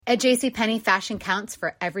At JCPenney, fashion counts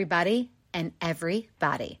for everybody and every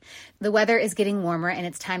body. The weather is getting warmer and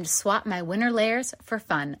it's time to swap my winter layers for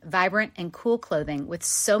fun, vibrant, and cool clothing. With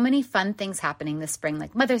so many fun things happening this spring,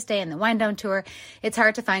 like Mother's Day and the Wind Down Tour, it's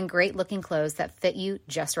hard to find great looking clothes that fit you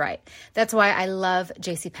just right. That's why I love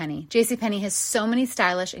JCPenney. JCPenney has so many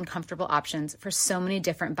stylish and comfortable options for so many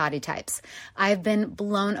different body types. I've been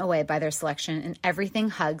blown away by their selection, and everything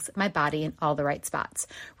hugs my body in all the right spots.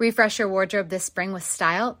 Refresh your wardrobe this spring with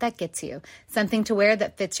style that gets you. Something to wear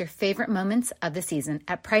that fits your favorite moments of the season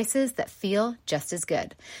at prices that feel just as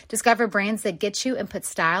good. Discover brands that get you and put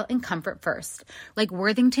style and comfort first, like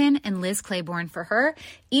Worthington and Liz Claiborne for her,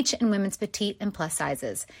 each in women's petite and plus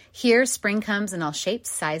sizes. Here, spring comes in all shapes,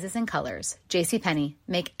 sizes, and colors. JCPenney,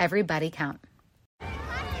 make everybody count.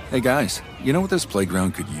 Hey guys, you know what this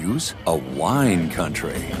playground could use? A wine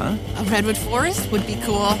country, huh? A redwood forest would be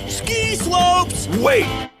cool. Ski slopes!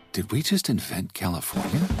 Wait! Did we just invent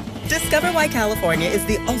California? Discover why California is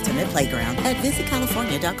the ultimate playground at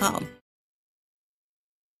visitcalifornia.com.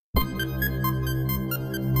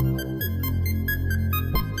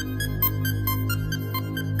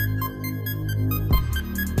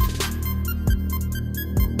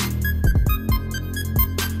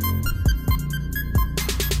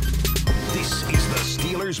 This is the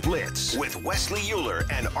Steelers Blitz with Wesley Euler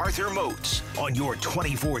and Arthur Moats on your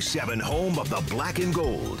 24/7 home of the black and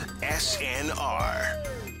gold, SNR.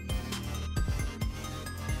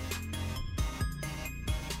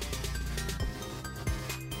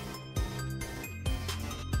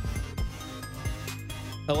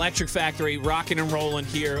 Electric Factory rocking and rolling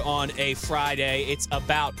here on a Friday. It's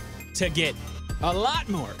about to get a lot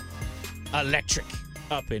more electric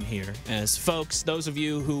up in here. As folks, those of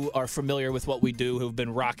you who are familiar with what we do, who've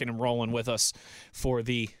been rocking and rolling with us for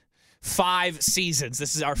the 5 seasons.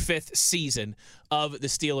 This is our 5th season of the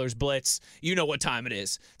Steelers Blitz. You know what time it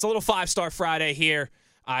is. It's a little 5-Star Friday here.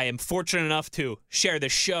 I am fortunate enough to share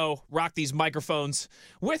this show, rock these microphones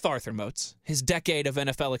with Arthur Moats. His decade of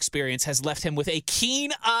NFL experience has left him with a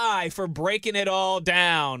keen eye for breaking it all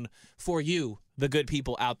down for you, the good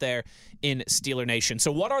people out there in Steeler Nation.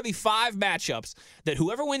 So what are the 5 matchups that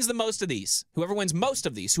whoever wins the most of these, whoever wins most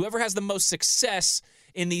of these, whoever has the most success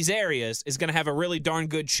in these areas is going to have a really darn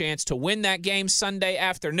good chance to win that game Sunday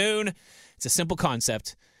afternoon? It's a simple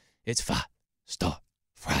concept. It's 5-Star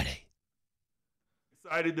Friday.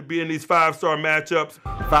 Excited to be in these 5-star matchups.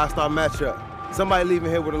 5-star matchup. Somebody leaving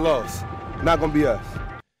here with a loss. Not going to be us.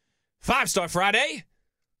 5-Star Friday.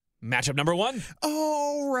 Matchup number 1.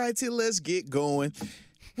 All righty, let's get going.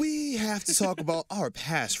 We have to talk about our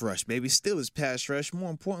pass rush, baby. Steelers pass rush, more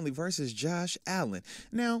importantly, versus Josh Allen.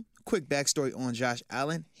 Now, quick backstory on Josh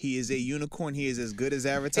Allen. He is a unicorn. He is as good as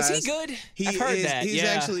advertised. Is he good? I've heard that. He's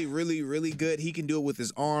actually really, really good. He can do it with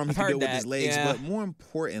his arm. He can do it with his legs. Yeah. But more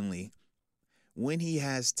importantly, when he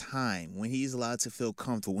has time, when he's allowed to feel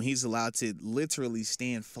comfortable, when he's allowed to literally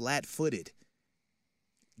stand flat-footed,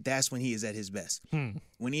 that's when he is at his best.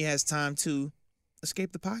 When he has time to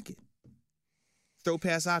escape the pocket, throw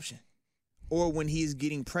pass option, or when he's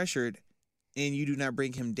getting pressured and you do not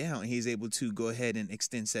bring him down, he's able to go ahead and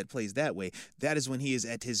extend set plays that way. That is when he is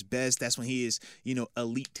at his best. That's when he is,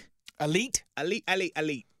 elite. Elite?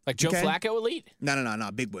 Elite. Like Joe Flacco elite? No.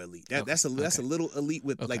 Big boy elite. That's a little elite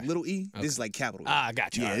with like little E. Okay. This is like capital E. Ah,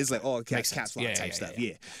 gotcha. Yeah, it's like all caps lock type stuff.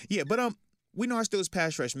 Yeah. But we know our Steelers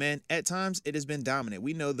pass rush, man. At times it has been dominant.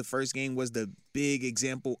 We know the first game was the big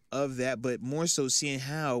example of that, but more so seeing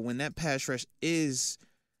how when that pass rush is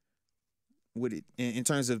with it in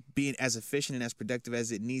terms of being as efficient and as productive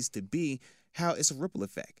as it needs to be, how it's a ripple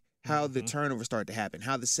effect. How the turnovers start to happen,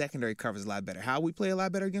 how the secondary covers a lot better, how we play a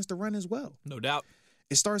lot better against the run as well. No doubt.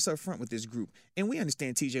 It starts up front with this group. And we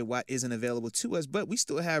understand TJ Watt isn't available to us, but we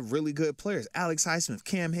still have really good players. Alex Highsmith,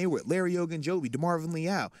 Cam Hayward, Larry Ogunjobi, DeMarvin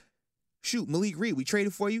Leal. Shoot, Malik Reed, we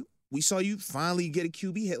traded for you. We saw you finally get a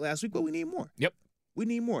QB hit last week, but we need more. Yep. We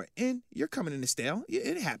need more. And you're coming in the stale. Yeah,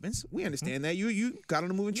 it happens. We understand that. You got on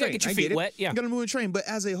the moving train. Get your feet wet. Yeah. You got on the moving train. But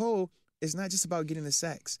as a whole, it's not just about getting the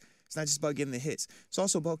sacks. It's not just about getting the hits. It's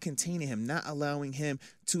also about containing him, not allowing him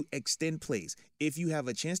to extend plays. If you have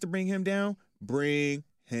a chance to bring him down, bring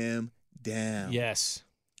him down. Yes.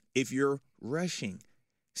 If you're rushing,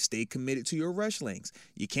 stay committed to your rush lanes.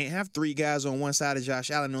 You can't have 3 guys on one side of Josh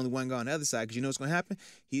Allen and only 1 guy on the other side because you know what's going to happen?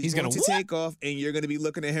 He's going to take off, and you're going to be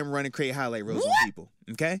looking at him run and create highlight reels on people.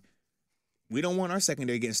 Okay? We don't want our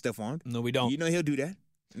secondary getting stiff-armed. No, we don't. You know he'll do that.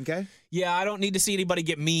 Okay? Yeah, I don't need to see anybody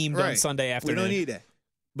get memed on Sunday afternoon. We don't need that.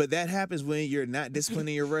 But that happens when you're not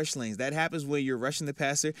disciplining your rush lanes. That happens when you're rushing the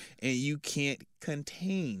passer and you can't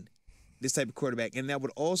contain this type of quarterback. And that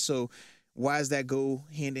would also, why does that go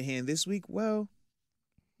hand in hand this week? Well,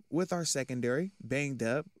 with our secondary banged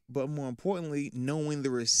up, but more importantly, knowing the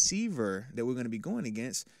receiver that we're going to be going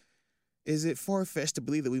against, is it far-fetched to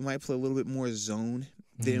believe that we might play a little bit more zone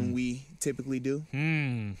than we typically do?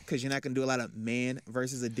 Because you're not going to do a lot of man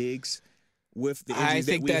versus a Diggs with the injuries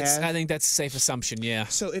that we have. I think that's a safe assumption, yeah.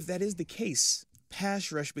 So if that is the case,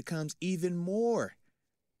 pass rush becomes even more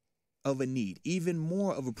of a need, even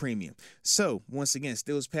more of a premium. So, once again,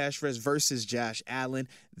 Steelers pass rush versus Josh Allen.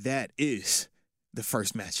 That is the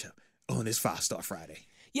first matchup on this 5-Star Friday.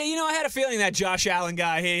 Yeah, I had a feeling that Josh Allen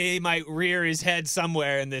guy, he might rear his head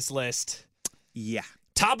somewhere in this list. Yeah.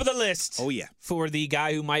 Top of the list. Oh, yeah. For the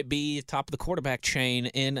guy who might be top of the quarterback chain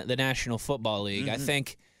in the National Football League. I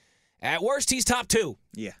think, at worst, he's top 2.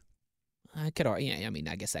 Yeah. I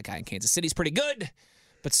guess that guy in Kansas City's pretty good,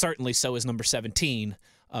 but certainly so is number 17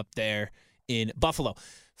 up there in Buffalo.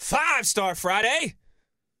 5-Star Friday,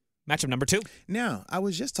 matchup number 2. Now, I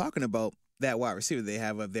was just talking about that wide receiver they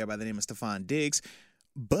have up there by the name of Stephon Diggs,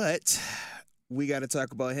 but we got to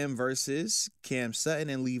talk about him versus Cam Sutton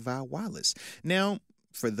and Levi Wallace. Now,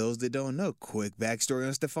 for those that don't know, quick backstory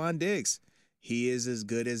on Stephon Diggs. He is as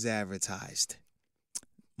good as advertised.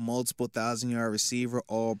 Multiple 1,000-yard receiver,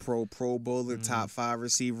 all-pro, Pro Bowler, top 5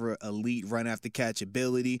 receiver, elite run after catch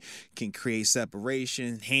ability, can create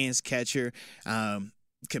separation, hands catcher,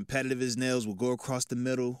 competitive as nails, will go across the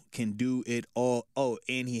middle, can do it all. Oh,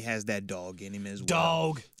 and he has that dog in him as well.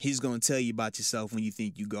 Dog. He's going to tell you about yourself when you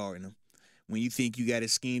think you guarding him. When you think you got it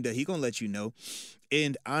schemed up, he's going to let you know.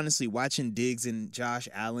 And honestly, watching Diggs and Josh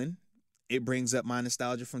Allen, it brings up my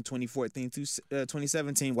nostalgia from 2014 to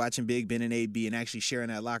 2017, watching Big Ben and AB and actually sharing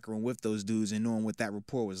that locker room with those dudes and knowing what that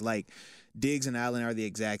rapport was like. Diggs and Allen are the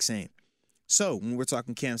exact same. So when we're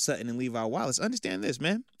talking Cam Sutton and Levi Wallace, understand this,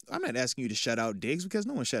 man. I'm not asking you to shut out Diggs because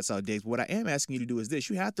no one shuts out Diggs. What I am asking you to do is this.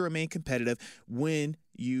 You have to remain competitive when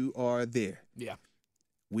you are there. Yeah.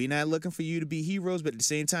 We're not looking for you to be heroes, but at the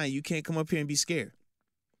same time, you can't come up here and be scared.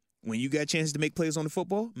 When you got chances to make plays on the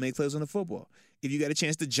football, make plays on the football. If you got a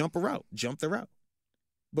chance to jump a route, jump the route.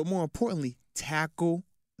 But more importantly, tackle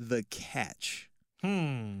the catch.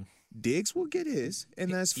 Diggs will get his,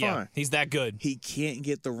 and that's fine. Yeah, he's that good. He can't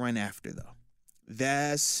get the run after, though.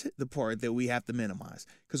 That's the part that we have to minimize.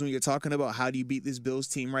 Because when you're talking about how do you beat this Bills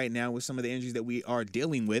team right now with some of the injuries that we are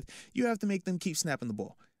dealing with, you have to make them keep snapping the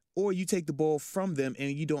ball. Or you take the ball from them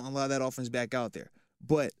and you don't allow that offense back out there.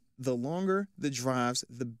 But the longer the drives,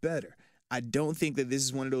 the better. I don't think that this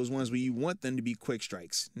is one of those ones where you want them to be quick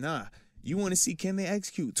strikes. Nah, you want to see, can they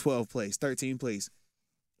execute 12 plays, 13 plays?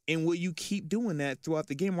 And will you keep doing that throughout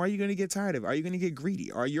the game? Or are you going to get tired of it? Are you going to get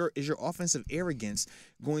greedy? Is your offensive arrogance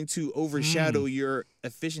going to overshadow your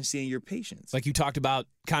efficiency and your patience? Like you talked about,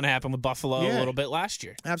 kind of happened with Buffalo a little bit last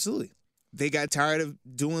year. Absolutely. They got tired of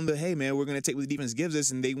doing the, hey, man, we're going to take what the defense gives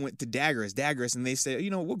us, and they went to dagger us, and they said,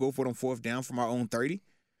 we'll go for it on 4th down from our own 30.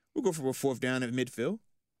 We'll go for a 4th down at midfield.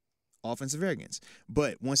 Offensive arrogance.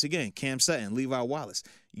 But once again, Cam Sutton, Levi Wallace,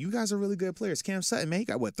 you guys are really good players. Cam Sutton, man, he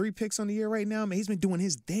got, 3 picks on the year right now? Man, he's been doing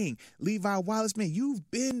his thing. Levi Wallace, man, you've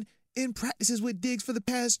been in practices with Diggs for the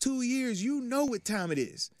past 2 years. You know what time it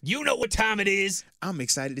is. I'm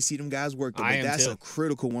excited to see them guys work. That's a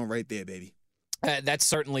critical one right there, baby. That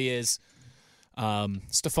certainly is.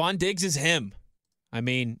 Stephon Diggs is him. I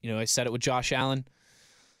mean, I said it with Josh Allen.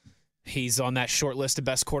 He's on that short list of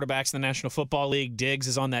best quarterbacks in the National Football League. Diggs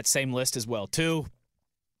is on that same list as well, too.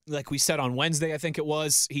 Like we said on Wednesday, I think it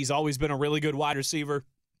was, he's always been a really good wide receiver,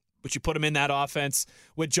 but you put him in that offense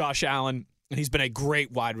with Josh Allen, and he's been a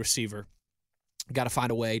great wide receiver. Got to find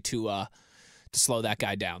a way to slow that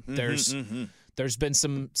guy down. There's been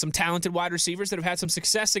some talented wide receivers that have had some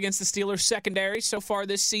success against the Steelers secondary so far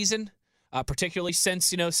this season, particularly since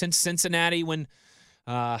Cincinnati when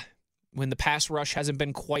the pass rush hasn't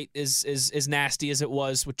been quite as nasty as it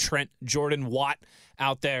was with Trent Jordan Watt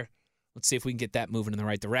out there. Let's see if we can get that moving in the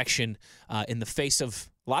right direction in the face of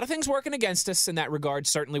a lot of things working against us in that regard,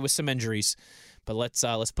 certainly with some injuries. But let's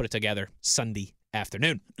put it together Sunday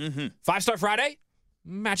afternoon. 5-Star Friday,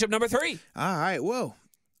 matchup number 3. All right, well,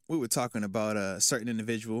 we were talking about a certain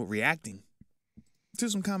individual reacting to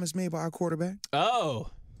some comments made by our quarterback. Oh.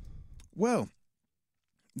 Well,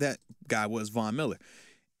 that guy was Von Miller.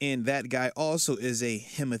 And that guy also is a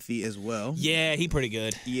Himothy as well. Yeah, he pretty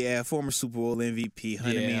good. Yeah, former Super Bowl MVP,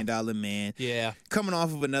 $100 million man. Yeah. Coming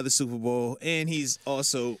off of another Super Bowl, and he's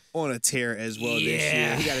also on a tear as well this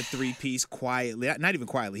year. He got a 3-piece quietly. Not even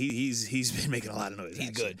quietly. He's been making a lot of noise. He's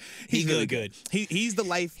actually. good. He's really good. He's the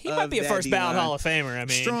life He of might be a first ballot Hall of Famer, I mean.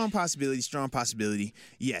 Strong possibility.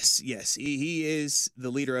 Yes. He is the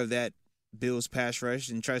leader of that Bills pass rush,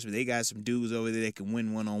 and trust me, they got some dudes over there that can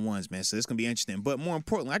win one-on-ones, man. So it's going to be interesting. But more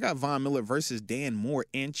importantly, I got Von Miller versus Dan Moore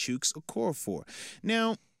and Chuks Okorafor.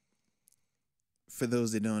 Now, for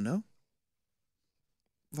those that don't know,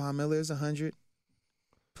 Von Miller is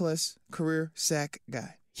 100-plus career sack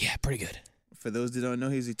guy. Yeah, pretty good. For those that don't know,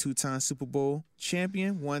 he's a 2-time Super Bowl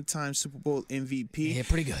champion, 1-time Super Bowl MVP. Yeah,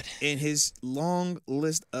 pretty good. In his long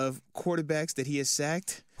list of quarterbacks that he has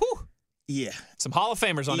sacked, whew. Yeah. Some Hall of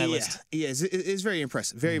Famers on that list. Yeah, it's very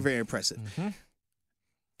impressive. Very, very impressive. Mm-hmm.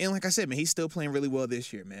 And like I said, man, he's still playing really well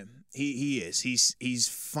this year, man. He is. He's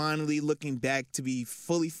finally looking back to be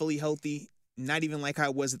fully healthy. Not even like how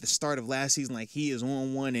it was at the start of last season. Like, he is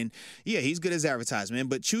on one. And, yeah, he's good as advertised, man.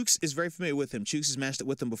 But Chuks is very familiar with him. Chuks has matched up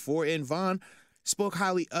with him before. And Von spoke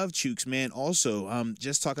highly of Chuks, man, also.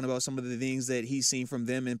 Just talking about some of the things that he's seen from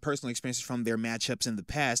them and personal experiences from their matchups in the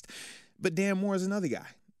past. But Dan Moore is another guy.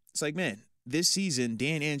 It's like, man, this season,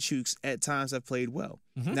 Dan and Chuks at times have played well.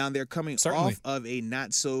 Mm-hmm. Now, they're coming off of a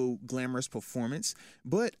not-so-glamorous performance,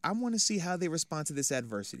 but I want to see how they respond to this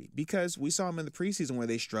adversity because we saw them in the preseason where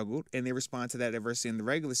they struggled, and they respond to that adversity in the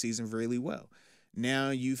regular season really well. Now,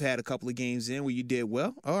 you've had a couple of games in where you did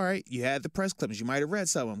well. All right, you had the press clippings. You might have read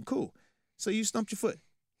some of them. Cool. So you stumped your foot.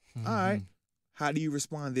 Mm-hmm. All right. How do you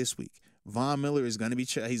respond this week? Von Miller is going to be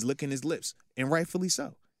he's licking his lips, and rightfully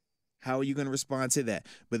so. How are you going to respond to that?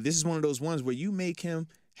 But this is one of those ones where you make him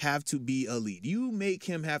have to be elite. You make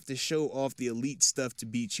him have to show off the elite stuff to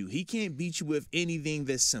beat you. He can't beat you with anything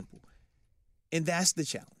that's simple. And that's the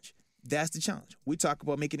challenge. That's the challenge. We talk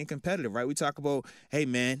about making it competitive, right? We talk about, hey,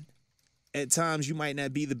 man, at times you might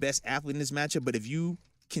not be the best athlete in this matchup, but if you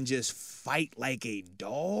can just fight like a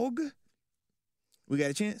dog, we got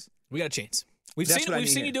a chance. We got a chance. We've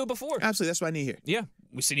seen you do it before. Absolutely. That's what I need here. Yeah.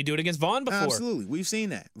 We've seen you do it against Von before. Absolutely. We've seen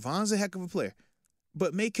that. Von's a heck of a player.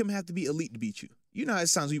 But make him have to be elite to beat you. You know how it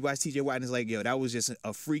sounds when you watch T.J. Watt and it's like, yo, that was just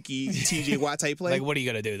a freaky T.J. Watt type play. Like, what are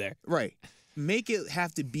you going to do there? Right. Make it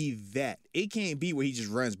have to be that. It can't be where he just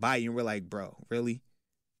runs by you and we're like, bro, really?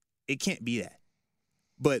 It can't be that.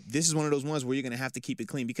 But this is one of those ones where you're going to have to keep it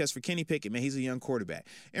clean because for Kenny Pickett, man, he's a young quarterback.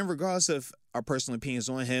 And regardless of our personal opinions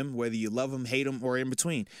on him, whether you love him, hate him, or in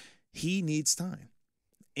between, he needs time.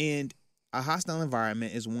 And a hostile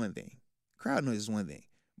environment is one thing. Crowd noise is one thing.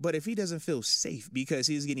 But if he doesn't feel safe because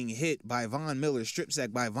he's getting hit by Von Miller, strip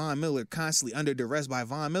sack by Von Miller, constantly under duress by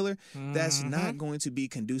Von Miller, that's not going to be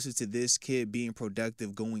conducive to this kid being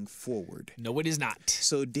productive going forward. No, it is not.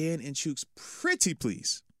 So Dan and Chuks, pretty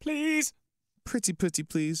please. Please. Pretty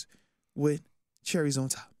please with cherries on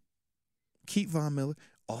top. Keep Von Miller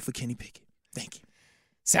off of Kenny Pickett. Thank you.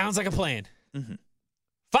 Sounds like a plan. Mm-hmm.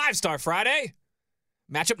 5-Star Friday.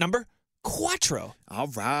 Matchup number Quattro. All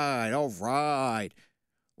right.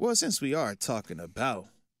 Well, since we are talking about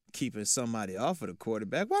keeping somebody off of the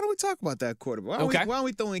quarterback, why don't we talk about that quarterback? Why don't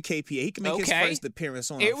we throw in KPA? He can make his first appearance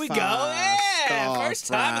on Here we go. Yeah, first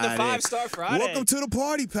time in the 5-Star Friday. Welcome to the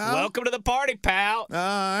party, pal. Welcome to the party, pal. All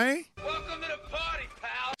right. Welcome to the party,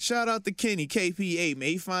 pal. Shout out to Kenny, KPA, man.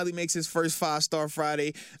 He finally makes his first 5-Star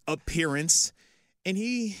Friday appearance. And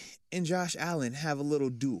he and Josh Allen have a little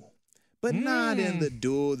duel. But not in the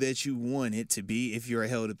duel that you want it to be if you're a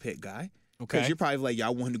hell to pick guy. Okay. Because you're probably like, yo, I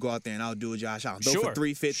want him to go out there and outdo Josh Allen. Throw for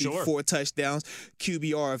 350, 4 touchdowns,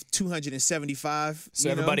 QBR of 275. So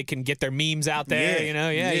everybody can get their memes out there, you know?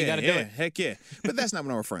 Yeah, you got to do it. Heck yeah. But that's not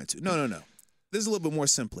what I'm referring to. No. This is a little bit more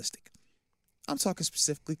simplistic. I'm talking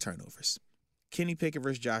specifically turnovers. Kenny Pickett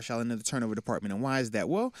versus Josh Allen in the turnover department. And why is that?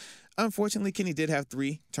 Well, unfortunately, Kenny did have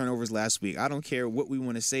 3 turnovers last week. I don't care what we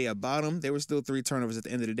want to say about him. There were still 3 turnovers at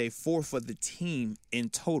the end of the day, 4 for the team in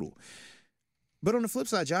total. But on the flip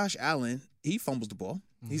side, Josh Allen, he fumbles the ball.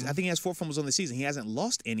 I think he has 4 fumbles on the season. He hasn't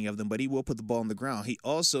lost any of them, but he will put the ball on the ground. He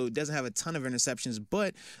also doesn't have a ton of interceptions,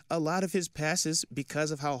 but a lot of his passes,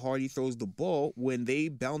 because of how hard he throws the ball, when they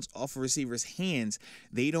bounce off a receiver's hands,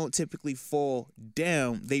 they don't typically fall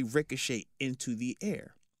down. They ricochet into the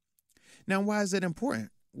air. Now, why is that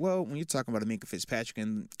important? Well, when you're talking about Minkah Fitzpatrick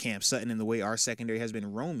and Cam Sutton and the way our secondary has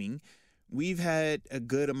been roaming, we've had a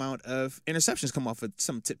good amount of interceptions come off of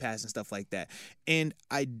some tip pass and stuff like that. And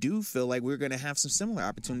I do feel like we're going to have some similar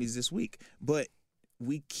opportunities this week. But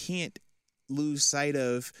we can't lose sight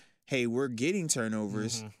of, hey, we're getting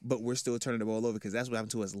turnovers, but we're still turning the ball over because that's what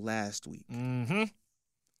happened to us last week.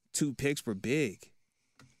 2 picks were big,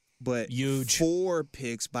 but huge. 4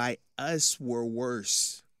 picks by us were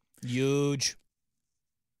worse. Huge.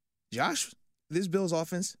 Josh, this Bills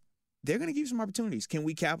offense, they're going to give you some opportunities. Can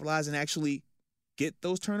we capitalize and actually get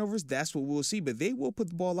those turnovers? That's what we'll see. But they will put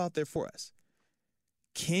the ball out there for us.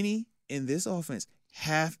 Kenny in this offense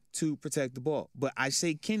have to protect the ball. But I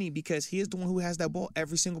say Kenny because he is the one who has that ball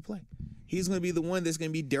every single play. He's going to be the one that's going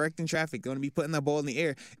to be directing traffic, going to be putting that ball in the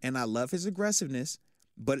air. And I love his aggressiveness,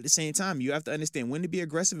 but at the same time, you have to understand when to be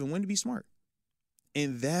aggressive and when to be smart.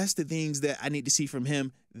 And that's the things that I need to see from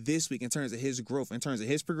him this week in terms of his growth, in terms of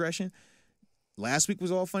his progression. Last week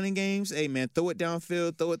was all fun and games. Hey, man, throw it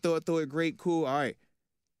downfield, throw it, great, cool, all right.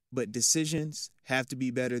 But decisions have to be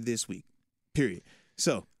better this week, period.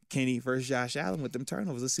 So, Kenny versus Josh Allen with them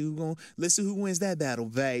turnovers. Let's see who wins that battle,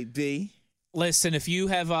 baby. Listen, if you've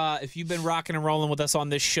been rocking and rolling with us on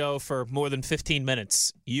this show for more than 15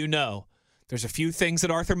 minutes, you know there's a few things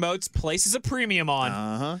that Arthur Moats places a premium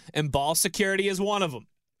on, and ball security is one of them.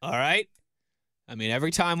 All right? I mean,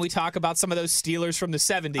 every time we talk about some of those Steelers from the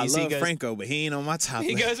 70s, I love he goes, Franco, but he ain't on my top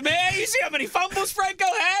He list. goes, man, you see how many fumbles Franco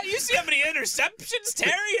had? You see how many interceptions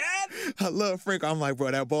Terry had? I love Franco. I'm like,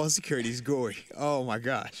 bro, that ball security is gory. Oh, my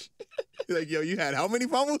gosh. Like, yo, you had how many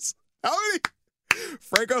fumbles? How many?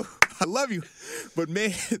 Franco, I love you. But,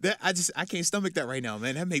 man, I can't stomach that right now,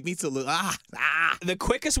 man. That make me to look, The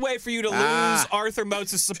quickest way for you to lose Arthur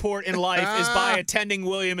Moats' support in life is by attending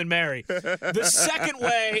William and Mary. The second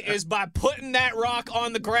way is by putting that rock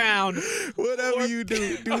on the ground. Whatever you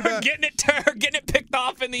do or not. getting it picked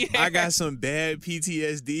off in the air. I got some bad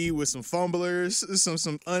PTSD with some fumblers,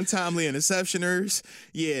 some untimely interceptioners.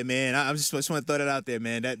 Yeah, man, I just want to throw that out there,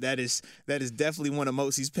 man. That is definitely one of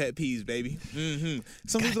Moats' pet peeves, baby.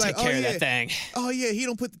 Some people take like, care of that thing. Oh yeah, he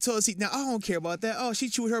don't put the toilet seat. Now I don't care about that. Oh, she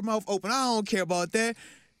chewed her mouth open. I don't care about that.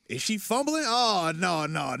 Is she fumbling? Oh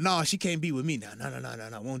no, she can't be with me now.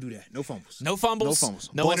 No, won't do that. No fumbles. No fumbles.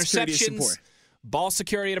 No Ball security is interceptions. important. Ball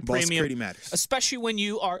security at a Ball premium. security matters. Especially when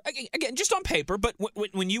you are, again, just on paper, but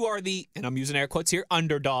when you are the, and I'm using air quotes here,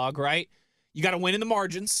 underdog, right? You got to win in the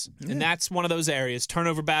margins, and that's one of those areas.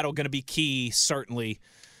 Turnover battle going to be key, certainly,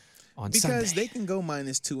 on Sunday. Because they can go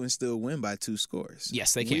 -2 and still win by 2 scores.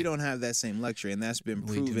 Yes, they can. We don't have that same luxury, and that's been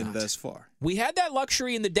proven thus far. We had that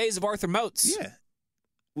luxury in the days of Arthur Moats. Yeah.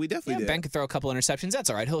 We definitely did. Ben could throw a couple interceptions. That's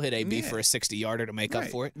all right. He'll hit AB for a 60-yarder to make up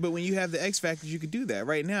for it. But when you have the X factors, you could do that.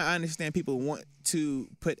 Right now, I understand people want to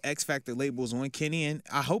put X factor labels on Kenny, and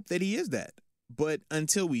I hope that he is that. But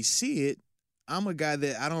until we see it, I'm a guy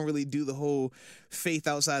that I don't really do the whole faith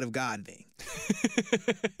outside of God thing.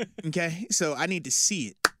 Okay? So I need to see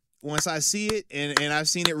it. Once I see it and I've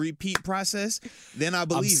seen it repeat process, then I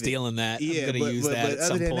believe it. I'm stealing that. Yeah, I'm going to use that at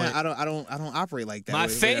some point. That, I don't operate like that. My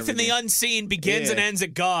faith in the unseen begins and ends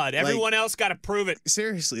at God. Everyone else got to prove it.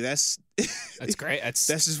 Seriously, that's great. That's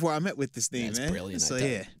just where I'm at with this thing, that's man. Brilliant. So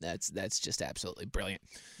that's just absolutely brilliant.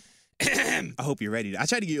 I hope you're ready. I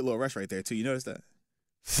tried to give you a little rush right there too. You notice that?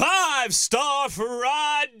 5-Star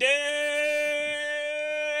Friday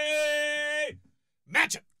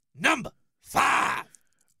matchup number 5.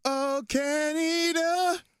 Oh,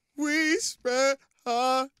 Canada, we spread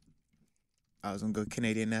our. I was gonna go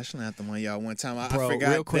Canadian national anthem on y'all one time. I forgot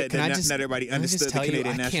real quick, that not everybody understood the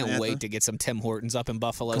Canadian national anthem. I can't wait to get some Tim Hortons up in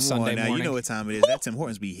Buffalo Come Sunday on now, morning. you know what time it is. That Tim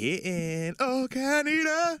Hortons be hitting. Oh,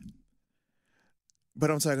 Canada. But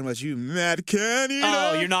I'm talking about you, Matt Canada.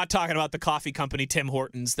 Oh, you're not talking about the coffee company Tim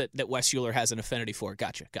Hortons that Wes Euler has an affinity for.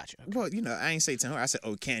 Gotcha. Okay. Well, I ain't say Tim Hortons. I said,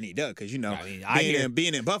 oh, Canada, because, I mean,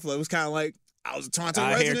 being in Buffalo, it was kind of like, I was a Toronto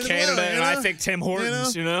I hear resident. Canada, as well, and I think Tim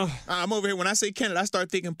Hortons, I'm over here. When I say Canada, I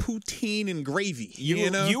start thinking poutine and gravy.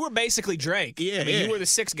 You were basically Drake. Yeah, You were the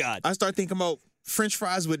sixth god. I start thinking about French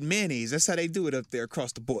fries with mayonnaise. That's how they do it up there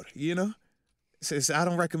across the border, So I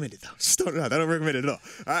don't recommend it, though. Just throw it out. I don't recommend it at all.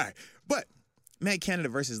 All right. But Matt Canada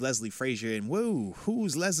versus Leslie Frazier. And,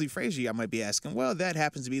 who's Leslie Frazier, I might be asking? Well, that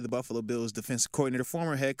happens to be the Buffalo Bills defensive coordinator,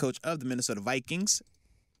 former head coach of the Minnesota Vikings.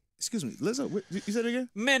 Excuse me, Lizzo, you said it again?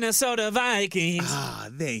 Minnesota Vikings.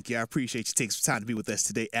 Thank you. I appreciate you taking some time to be with us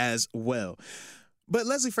today as well. But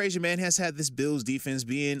Leslie Frazier, man, has had this Bills defense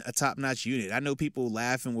being a top-notch unit. I know people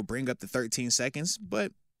laugh and will bring up the 13 seconds,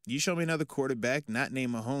 but you show me another quarterback, not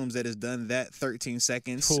named Mahomes, that has done that 13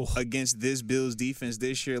 seconds against this Bills defense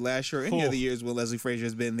this year, last year, or any other years when Leslie Frazier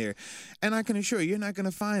has been there. And I can assure you, you're not going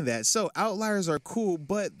to find that. So outliers are cool,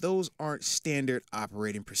 but those aren't standard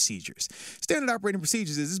operating procedures. Standard operating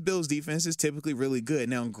procedures is this Bills defense is typically really good.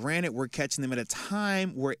 Now, granted, we're catching them at a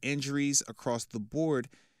time where injuries across the board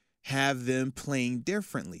have them playing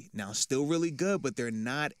differently. Now, still really good, but they're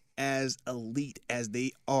not as elite as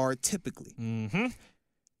they are typically. Mm-hmm.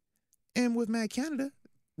 And with Matt Canada,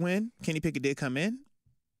 when Kenny Pickett did come in,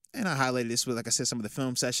 and I highlighted this with, like I said, some of the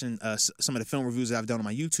film some of the film reviews that I've done on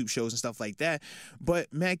my YouTube shows and stuff like that.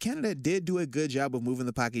 But Matt Canada did do a good job of moving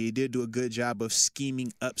the pocket. He did do a good job of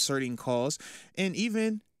scheming up certain calls and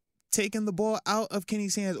even taking the ball out of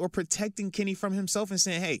Kenny's hands or protecting Kenny from himself and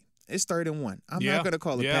saying, hey, it's 3rd and 1. I'm not going to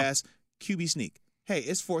call a pass, QB sneak. Hey,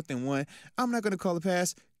 it's 4th and 1. I'm not going to call a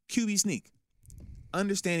pass, QB sneak.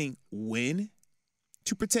 Understanding when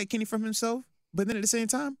to protect Kenny from himself, but then at the same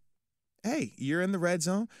time, hey, you're in the red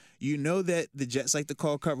zone. You know that the Jets like to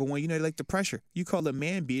call cover one. You know they like the pressure. You call a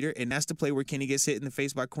man beater, and that's the play where Kenny gets hit in the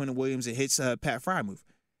face by Quentin Williams and hits Pat Frymouth.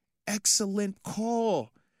 Excellent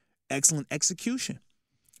call. Excellent execution.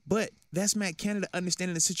 But that's Matt Canada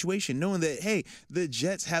understanding the situation, knowing that, hey, the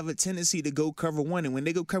Jets have a tendency to go cover one, and when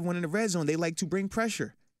they go cover one in the red zone, they like to bring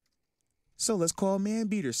pressure. So let's call a man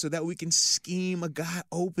beater so that we can scheme a guy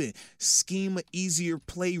open, scheme an easier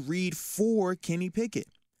play read for Kenny Pickett.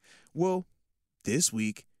 Well, this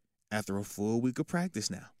week, after a full week of practice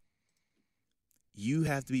now, you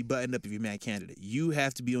have to be buttoned up if you're Matt Canada. You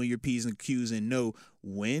have to be on your P's and Q's and know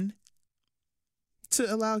when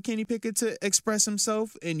to allow Kenny Pickett to express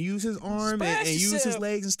himself and use his arm and use his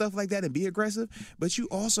legs and stuff like that and be aggressive. But you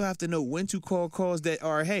also have to know when to call calls that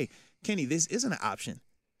are, hey, Kenny, this isn't an option.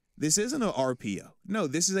 This isn't an RPO. No,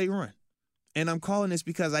 this is a run. And I'm calling this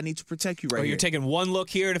because I need to protect you right here. Or you're taking one look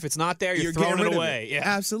here, and if it's not there, you're throwing it away. Yeah.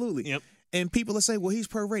 Absolutely. Yep. And people will say, well, he's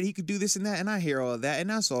pro-rated. He could do this and that. And I hear all of that. And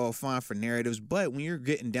that's all fine for narratives. But when you're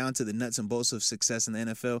getting down to the nuts and bolts of success in the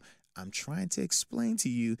NFL, I'm trying to explain to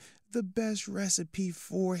you the best recipe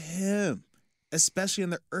for him, especially in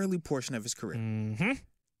the early portion of his career. Mm-hmm.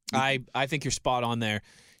 I think you're spot on there.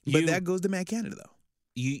 But that goes to Matt Canada, though.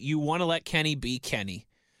 You want to let Kenny be Kenny.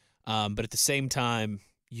 But at the same time,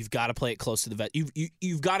 you've got to play it close to the vet.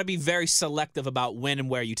 You've got to be very selective about when and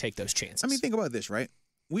where you take those chances. I mean, think about this, right?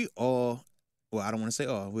 We all, well, I don't want to say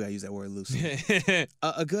all. We got to use that word loosely.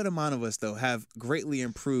 A good amount of us, though, have greatly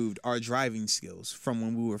improved our driving skills from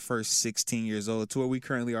when we were first 16 years old to where we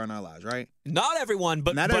currently are in our lives, right? Not everyone,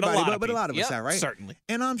 but not everybody, but a lot of us have, right? Certainly.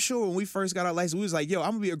 And I'm sure when we first got our license, we was like, yo,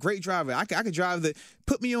 I'm going to be a great driver. I could drive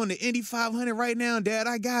put me on the Indy 500 right now, Dad.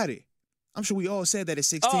 I got it. I'm sure we all said that at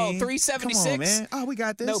 16. Oh, 376? Come on, man. Oh, we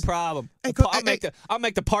got this. No problem. Hey, I'll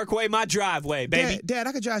make the Parkway my driveway, baby. Dad,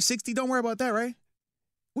 I could drive 60. Don't worry about that, right?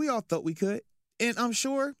 We all thought we could. And I'm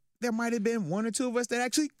sure there might have been one or two of us that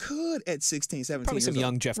actually could at 16, 17 Probably some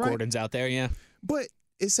young Jeff Gordons out there, yeah. But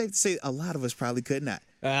it's safe to say a lot of us probably could not.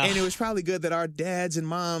 And it was probably good that our dads and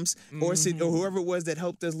moms or whoever it was that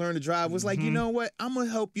helped us learn to drive was like, you know what? I'm going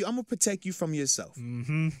to help you. I'm going to protect you from yourself.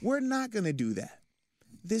 We're not going to do that.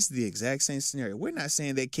 This is the exact same scenario. We're not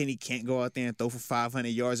saying that Kenny can't go out there and throw for 500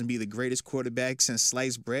 yards and be the greatest quarterback since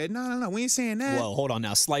sliced bread. No. We ain't saying that. Well, hold on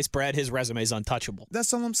now. Sliced bread, his resume is untouchable.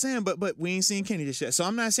 That's all I'm saying. But we ain't seen Kenny just yet. So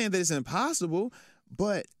I'm not saying that it's impossible,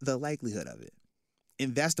 but the likelihood of it.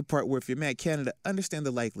 And that's the part where if you're Matt Canada, understand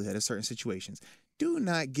the likelihood of certain situations. Do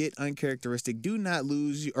not get uncharacteristic. Do not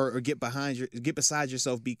lose or get beside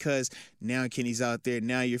yourself because now Kenny's out there.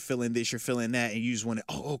 Now you're feeling this, you're feeling that, and you just want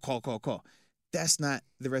to, call. That's not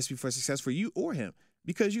the recipe for success for you or him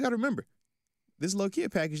because you got to remember, this is low-key a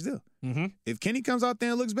package deal. If Kenny comes out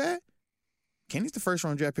there and looks bad, Kenny's the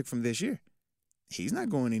first-round draft pick from this year. He's not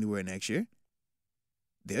going anywhere next year.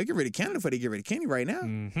 They'll get rid of Canada before they get rid of Kenny right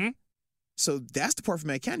now. So that's the part for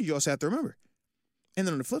Matt Canada you also have to remember. And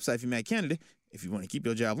then on the flip side, if you're Matt Canada, if you want to keep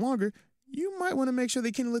your job longer, you might want to make sure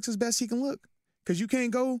that Kenny looks as best he can look because you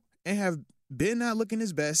can't go and have Ben not looking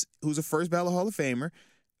his best, who's a first-ballot Hall of Famer,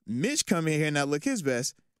 Mitch come in here and not look his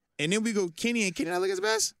best, and then we go Kenny and Kenny not look his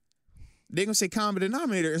best. They're gonna say common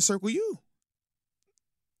denominator and circle you.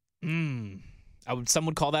 Some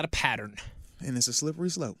would call that a pattern, and it's a slippery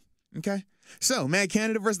slope. Okay, so Matt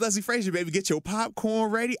Canada versus Leslie Frazier, baby, get your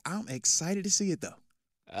popcorn ready. I'm excited to see it though.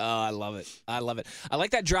 Oh, I love it. I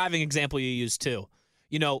like that driving example you used too.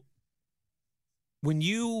 You know, when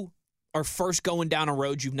you are first going down a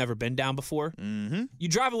road you've never been down before, you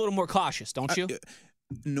drive a little more cautious, don't you?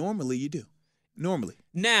 Normally you do. Normally.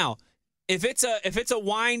 Now, if it's a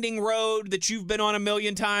winding road that you've been on a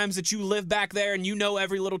million times, that you live back there and you know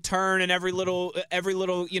every little turn and every little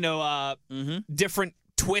different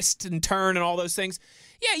twist and turn and all those things,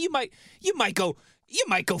 yeah, you might go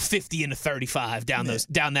 50 into 35 down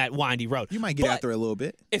that windy road. You might get out there a little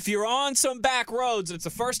bit. If you're on some back roads and it's the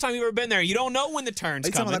first time you've ever been there, you don't know when the turn's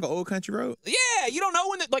coming. Are you talking like an old country road? Yeah, you don't know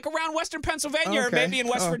when like around Western Pennsylvania or maybe in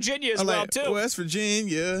West Virginia as well too. West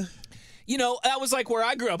Virginia. You know, that was like where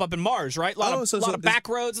I grew up in Mars, right? A lot of back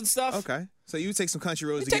roads and stuff. Okay. So you would take some country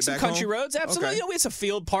roads to get back home? Take some country roads, absolutely. Okay. You know, we had some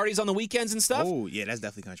field parties on the weekends and stuff. Oh, yeah, that's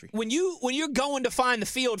definitely country. When you're going to find the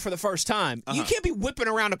field for the first time, you can't be whipping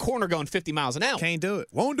around a corner going 50 miles an hour. Can't do it.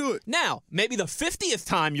 Won't do it. Now, maybe the 50th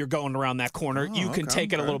time you're going around that corner, you can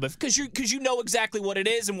take it a little bit because you know exactly what it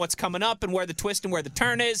is and what's coming up and where the twist and where the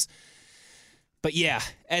turn is. But yeah,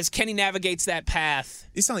 as Kenny navigates that path,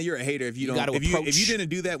 it sounds like you're a hater if you don't. If you didn't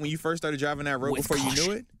do that when you first started driving that road before you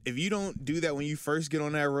knew it, if you don't do that when you first get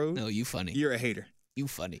on that road, no, you funny. You're a hater. You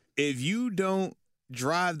funny. If you don't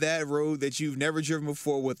drive that road that you've never driven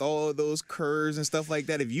before with all those curves and stuff like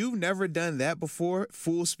that, if you've never done that before,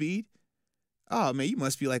 full speed, oh, man, you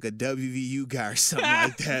must be like a WVU guy or something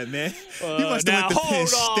like that, man. You must have went to Penn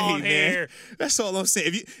State, man. That's all I'm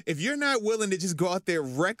saying. If you're not willing to just go out there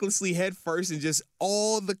recklessly head first and just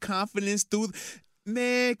all the confidence through,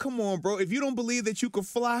 man, come on, bro. If you don't believe that you can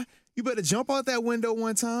fly, you better jump out that window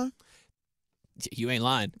one time. You ain't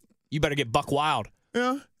lying. You better get buck wild.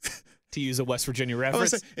 Yeah. To use a West Virginia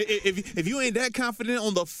reference. If you ain't that confident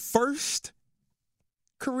on the first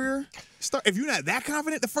career start, if you're not that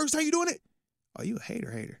confident the first time you're doing it, oh, you a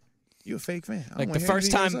hater. You a fake fan. Like the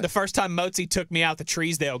first time Motzi took me out to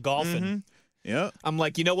Treesdale golfing. Mm-hmm. Yep. I'm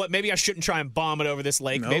like, you know what? Maybe I shouldn't try and bomb it over this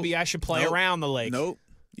lake. Nope. Maybe I should play around the lake. Nope.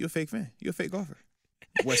 You a fake fan. You a fake golfer.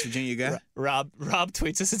 West Virginia guy. Rob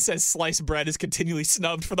tweets us and says sliced bread is continually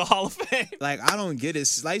snubbed for the Hall of Fame. Like, I don't get it.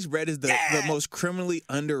 Sliced bread is the most criminally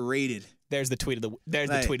underrated. There's the tweet of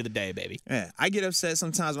the tweet of the day, baby. Yeah, I get upset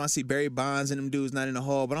sometimes when I see Barry Bonds and them dudes not in the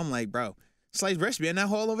hall, but I'm like, bro, sliced bread should be in that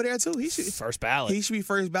hall over there too. He should first ballot. He should be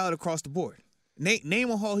first ballot across the board.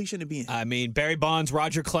 Name a hall he shouldn't be in. I mean, Barry Bonds,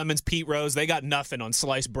 Roger Clemens, Pete Rose, they got nothing on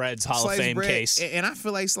sliced bread's Hall of Fame case. And I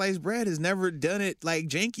feel like sliced bread has never done it like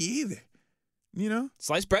Janky either. You know?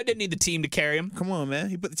 Sliced bread didn't need the team to carry him. Come on, man.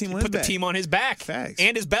 He put the team on his back. Facts.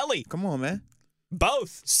 And his belly. Come on, man.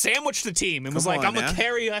 Both. Sandwiched the team and was like, I'm going to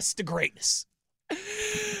carry us to greatness.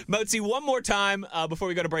 Motzi, one more time before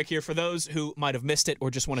we go to break here. For those who might have missed it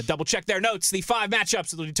or just want to double-check their notes, the 5 matchups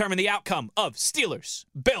that will determine the outcome of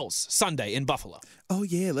Steelers-Bills Sunday in Buffalo. Oh,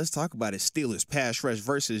 yeah, let's talk about it. Steelers pass rush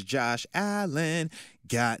versus Josh Allen.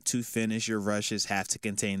 Got to finish. Your rushes have to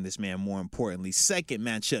contain this man. More importantly, second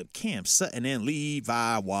matchup, Cam Sutton and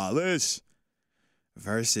Levi Wallace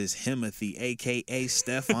versus Himothy, a.k.a.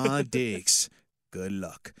 Stephon Diggs. Good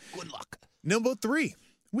luck. Good luck. Number 3.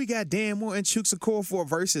 We got Dan Moore and Chooks Okorafor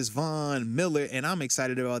versus Von Miller, and I'm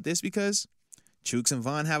excited about this because Chooks and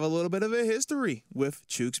Von have a little bit of a history, with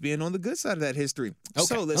Chooks being on the good side of that history.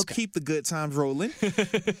 So let's keep the good times rolling.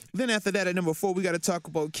 Then after that, at number 4, we got to talk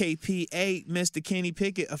about KPA, Mr. Kenny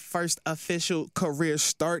Pickett, a first official career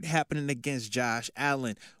start happening against Josh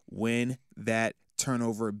Allen. Win that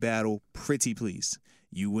turnover battle, pretty please.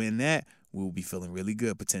 You win that, we'll be feeling really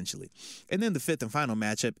good potentially. And then the 5th and final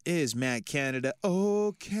matchup is Matt Canada,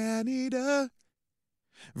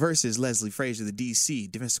 versus Leslie Frazier, the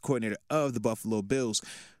DC defensive coordinator of the Buffalo Bills.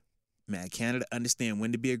 Matt Canada understand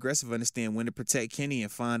when to be aggressive, understand when to protect Kenny,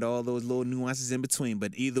 and find all those little nuances in between.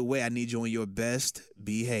 But either way, I need you on your best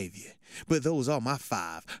behavior. But those are my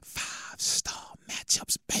 5-star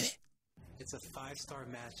matchups, baby. It's a 5-star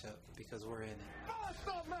matchup because we're in it.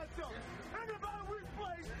 5-star matchup. Everybody we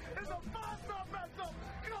play is a 5-star matchup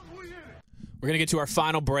because we in it. We're going to get to our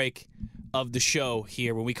final break of the show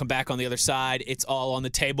here. When we come back on the other side, it's all on the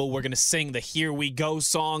table. We're going to sing the Here We Go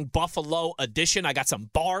song, Buffalo edition. I got some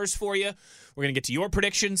bars for you. We're going to get to your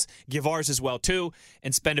predictions, give ours as well, too,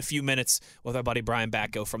 and spend a few minutes with our buddy Brian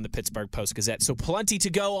Batko from the Pittsburgh Post-Gazette. So plenty to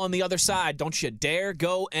go on the other side. Don't you dare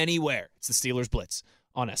go anywhere. It's the Steelers Blitz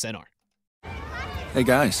on SNR. Hey,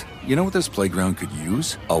 guys, you know what this playground could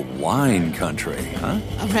use? A wine country, huh?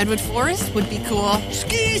 A redwood forest would be cool.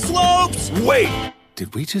 Ski slopes! Wait!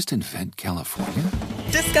 Did we just invent California?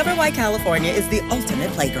 Discover why California is the ultimate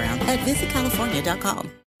playground at visitcalifornia.com.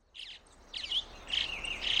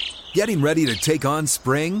 Getting ready to take on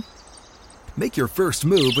spring? Make your first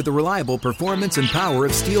move with the reliable performance and power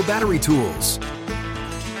of Steel battery tools.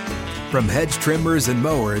 From hedge trimmers and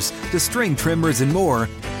mowers to string trimmers and more,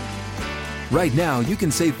 right now you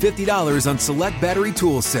can save $50 on select battery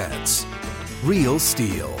tool sets. Real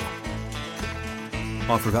Steel.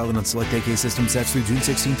 Offer valid on select AK system sets through June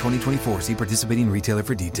 16, 2024. See participating retailer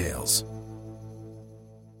for details.